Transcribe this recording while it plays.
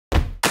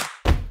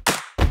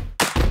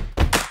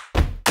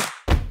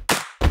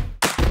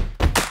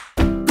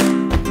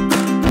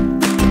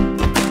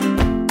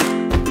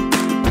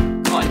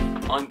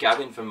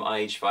Gavin from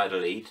IH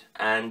Valladolid,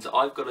 and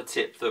I've got a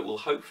tip that will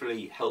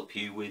hopefully help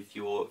you with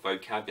your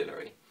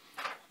vocabulary.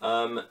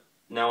 Now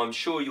I'm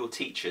sure your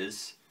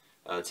teachers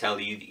tell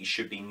you that you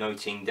should be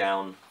noting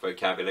down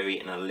vocabulary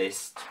in a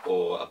list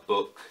or a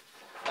book,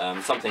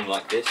 something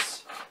like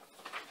this.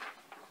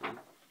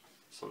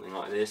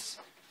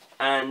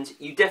 And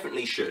you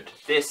definitely should.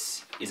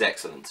 This is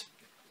excellent.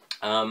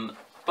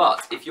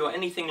 But if you're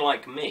anything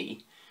like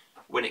me,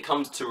 when it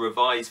comes to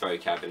revise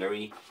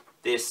vocabulary,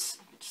 this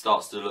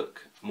starts to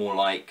look more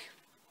like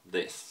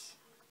this.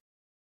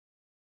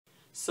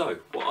 So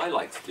what I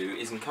like to do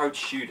is encourage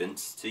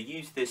students to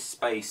use this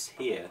space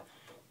here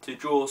to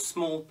draw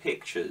small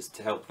pictures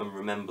to help them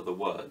remember the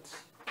words.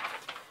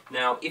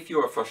 Now if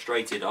you're a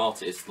frustrated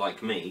artist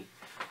like me,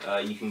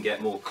 you can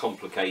get more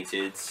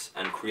complicated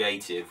and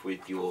creative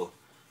with your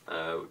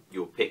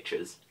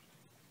pictures.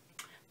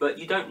 But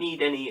you don't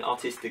need any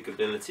artistic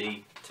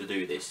ability to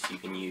do this. You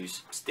can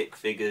use stick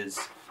figures,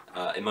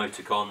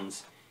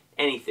 emoticons,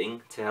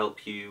 anything to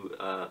help you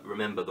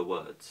remember the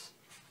words.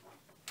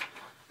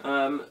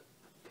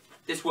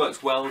 This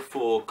works well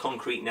for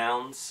concrete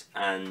nouns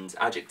and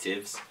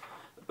adjectives,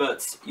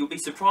 but you'll be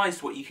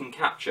surprised what you can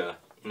capture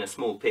in a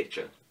small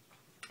picture.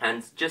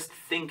 And just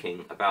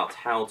thinking about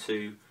how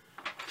to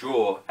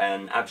draw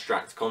an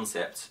abstract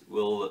concept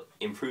will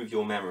improve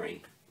your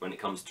memory when it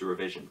comes to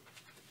revision.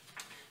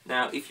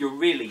 Now, if you're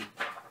really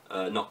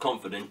not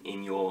confident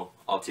in your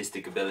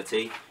artistic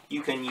ability,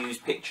 you can use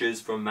pictures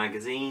from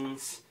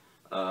magazines,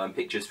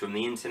 pictures from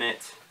the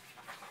internet.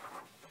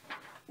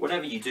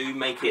 Whatever you do,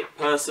 make it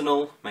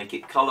personal, make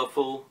it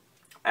colourful,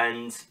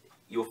 and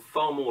you're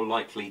far more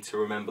likely to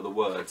remember the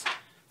words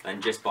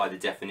than just by the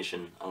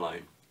definition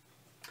alone.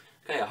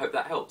 Okay, I hope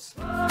that helps.